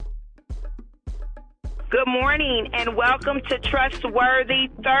Good morning and welcome to Trustworthy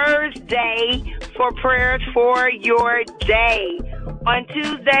Thursday for prayers for your day. On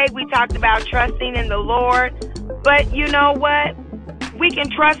Tuesday, we talked about trusting in the Lord, but you know what? We can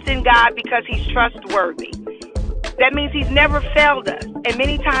trust in God because He's trustworthy. That means He's never failed us. And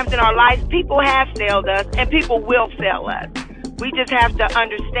many times in our lives, people have failed us and people will fail us. We just have to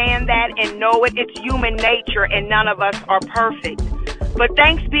understand that and know it. It's human nature and none of us are perfect. But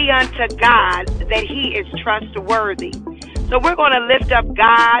thanks be unto God that He is trustworthy. So we're going to lift up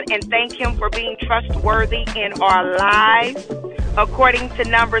God and thank Him for being trustworthy in our lives. According to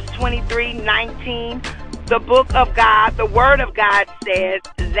Numbers 23:19, the book of God, the Word of God says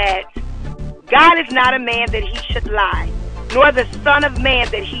that God is not a man that He should lie, nor the Son of Man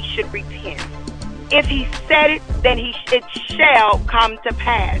that He should repent. If He said it, then it shall come to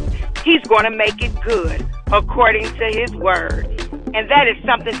pass. He's going to make it good according to His word. And that is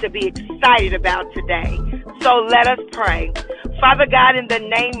something to be excited about today. So let us pray. Father God, in the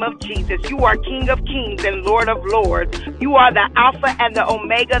name of Jesus, you are King of kings and Lord of lords. You are the Alpha and the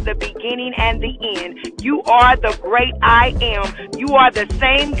Omega, the beginning and the end. You are the great I am. You are the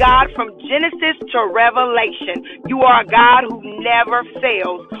same God from Genesis to Revelation. You are a God who never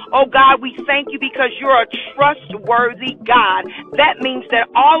fails. Oh God, we thank you because you're a trustworthy God. That means that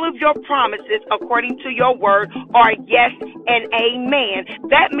all of your promises, according to your word, are yes and amen.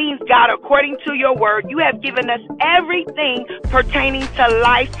 That means, God, according to your word, you have given us everything pertaining to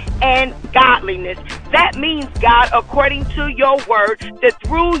life and godliness. That means, God, according to your word, that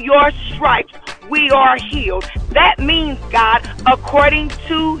through your stripes we are healed. That means, God, according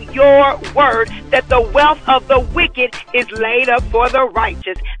to your word, that the wealth of the wicked is laid up for the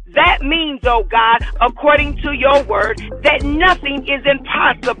righteous. That means, oh God, according to your word, that nothing is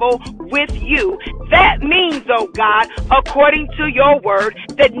impossible with you. That means, oh God, according to your word,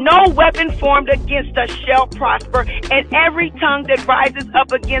 that no weapon formed against us shall prosper, and every tongue that rises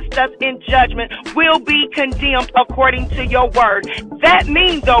up against us in judgment will be condemned according to your word. That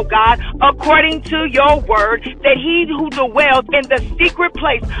means, oh God, according to your word, that he who dwells in the secret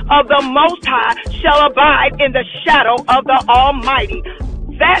place of the Most High shall abide in the shadow of the Almighty.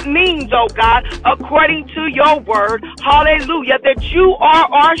 That means, oh God, according to your word, hallelujah, that you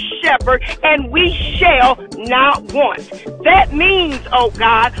are our shepherd and we shall not want. That means, oh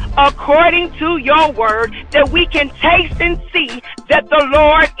God, according to your word, that we can taste and see that the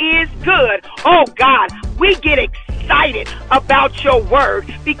Lord is good. Oh God, we get excited about your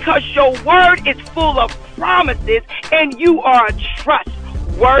word because your word is full of promises and you are a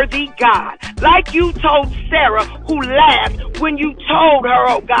trustworthy God. Like you told Sarah, who laughed when you told her,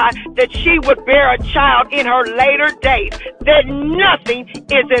 oh God, that she would bear a child in her later days, that nothing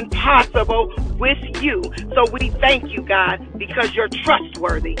is impossible with you. So we thank you, God, because you're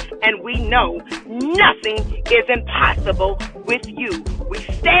trustworthy, and we know nothing is impossible with you. We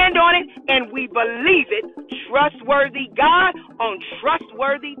stand on it and we believe it. Trustworthy God on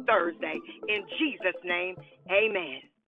Trustworthy Thursday. In Jesus' name, amen.